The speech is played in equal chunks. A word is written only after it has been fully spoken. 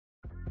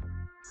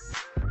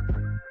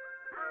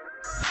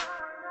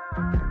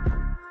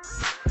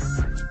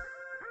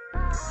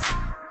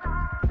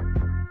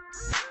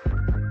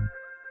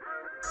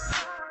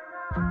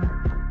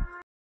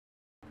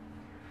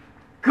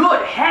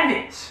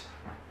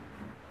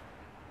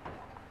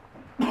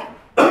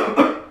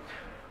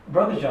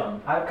Brother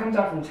John, I have come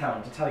down from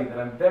town to tell you that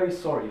I'm very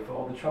sorry for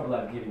all the trouble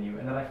I've given you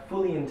and that I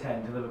fully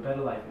intend to live a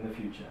better life in the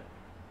future.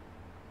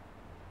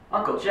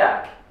 Uncle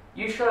Jack,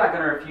 you sure not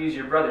going to refuse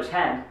your brother's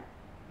hand?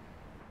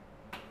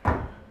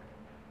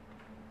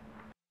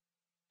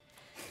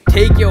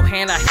 Take your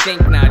hand, I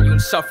think now, you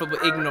insufferable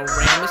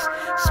ignoramus.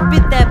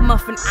 Spit that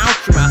muffin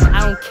out your mouth,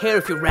 I don't care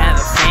if you're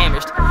rather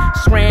famished.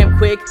 Scram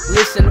quick,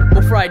 listen,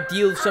 before I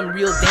deal some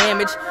real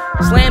damage.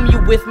 Slam you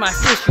with my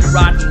fist, you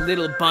rotten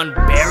little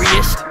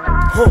bun-berryist.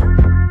 Huh,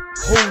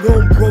 hold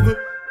on,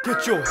 brother,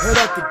 get your head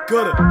out the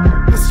gutter.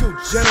 It's your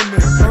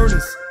gentleman,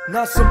 Ernest,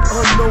 not some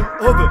unknown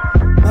other.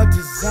 My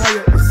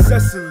desire is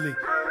Cecily,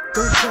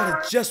 don't try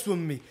to jest with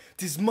me.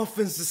 These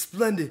muffins are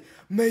splendid,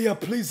 may I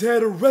please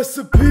have a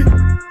recipe?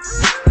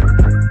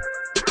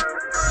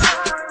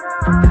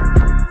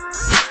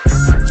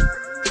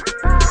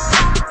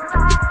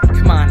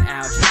 Come on,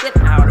 Algie, get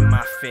out of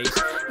my face.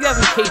 You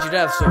haven't caged it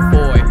up, so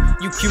boy,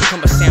 you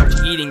cucumber sandwich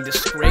eating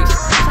disgrace.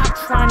 Stop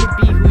trying to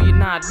be who you're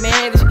not,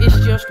 man, this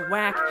is just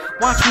whack.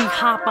 Watch me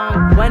hop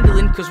on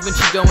Gwendolyn, cause when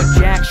she going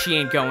Jack, she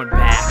ain't going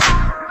back.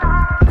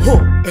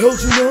 Huh,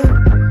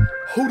 Algernon?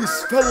 Who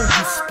this fellow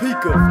you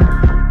speak of?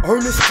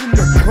 Earnest in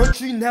the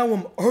country, now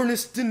I'm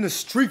earnest in the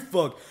street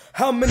fuck.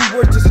 How many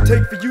words does it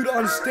take for you to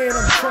understand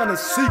I'm trying to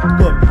seek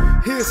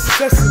love? Here's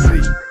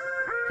Cecily,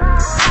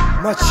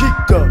 my cheek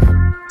dove.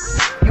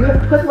 You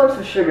have put lumps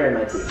of sugar in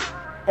my tea,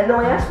 and though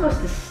I ask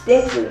most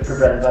distinctly for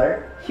bread and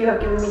butter, you have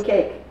given me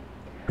cake.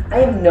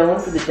 I am known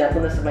for the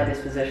gentleness of my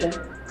disposition,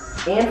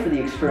 and for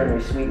the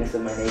extraordinary sweetness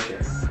of my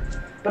nature.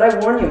 But I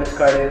warn you, Miss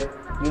Cardew,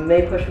 you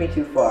may push me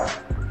too far.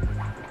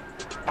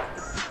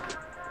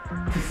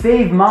 To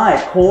save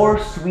my poor,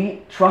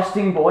 sweet,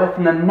 trusting boy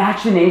from the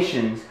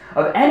machinations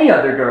of any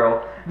other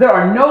girl, there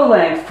are no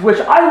lengths to which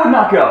I would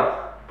not go.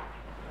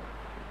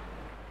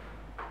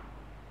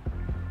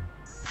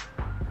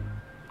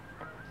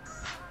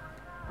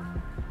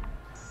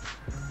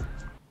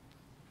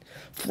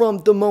 From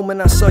the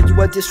moment I saw you,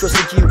 I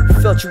distrusted you.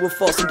 Felt you were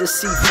false and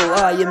deceitful.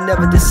 I am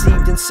never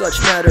deceived in such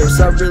matters.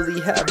 I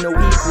really have no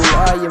equal.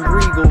 I am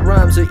regal,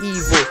 rhymes are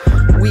evil.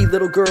 Wee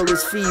little girl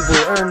is feeble.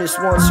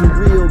 Ernest wants a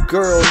real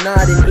girl,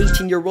 not an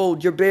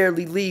 18-year-old. You're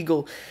barely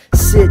legal.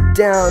 Sit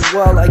down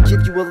while I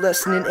give you a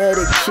lesson in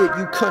etiquette.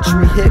 You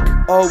country hick,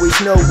 always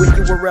know when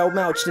you were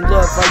outmouched in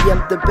love. I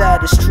am the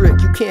baddest trick.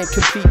 You can't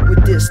compete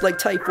with this. Like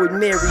typhoid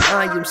Mary,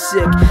 I am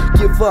sick.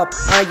 Give up,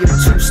 I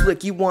am too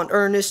slick. You want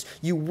Ernest?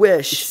 You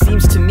wish. It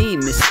seems to me,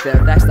 Miss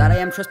Fairfax, that I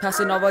am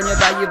trespassing all on your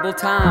valuable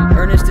time.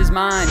 Ernest is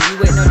mine, you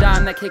ain't no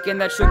dime. That cake and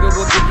that sugar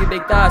will give you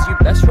big thighs. You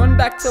best run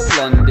back to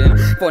London,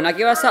 for knock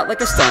your ass out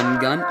like a stun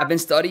gun. I've been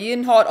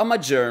studying hard on my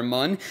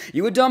German.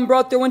 You a dumb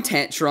broad throwing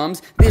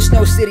tantrums. This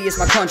no city is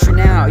my country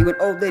now. You an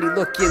old lady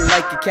looking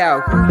like a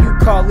cow. Who you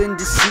calling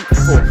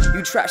deceitful?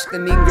 You trash the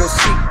Mean Girls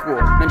sequel.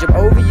 Man jump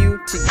over you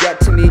to get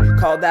to me.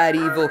 Call that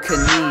evil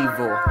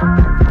Knievel.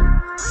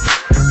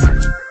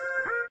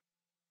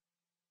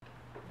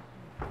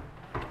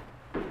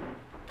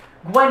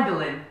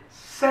 Gwendolyn.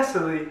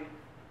 Cecily.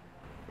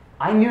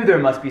 I knew there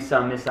must be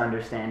some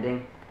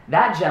misunderstanding.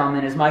 That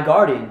gentleman is my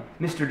guardian,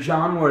 Mr.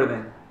 John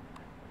Worthing.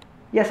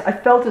 Yes, I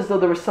felt as though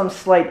there was some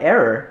slight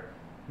error.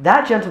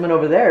 That gentleman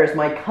over there is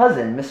my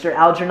cousin, Mr.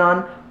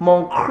 Algernon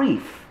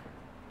Moncrief.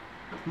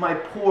 My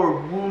poor,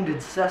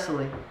 wounded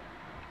Cecily.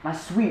 My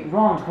sweet,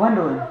 wronged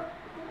Gwendolyn.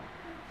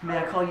 May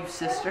I call you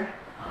sister?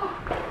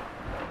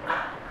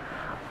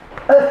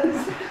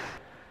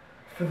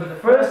 For the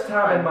first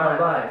time in my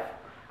life,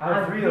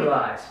 I've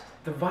realized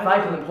the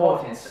vital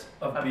importance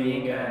of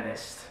being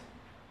earnest.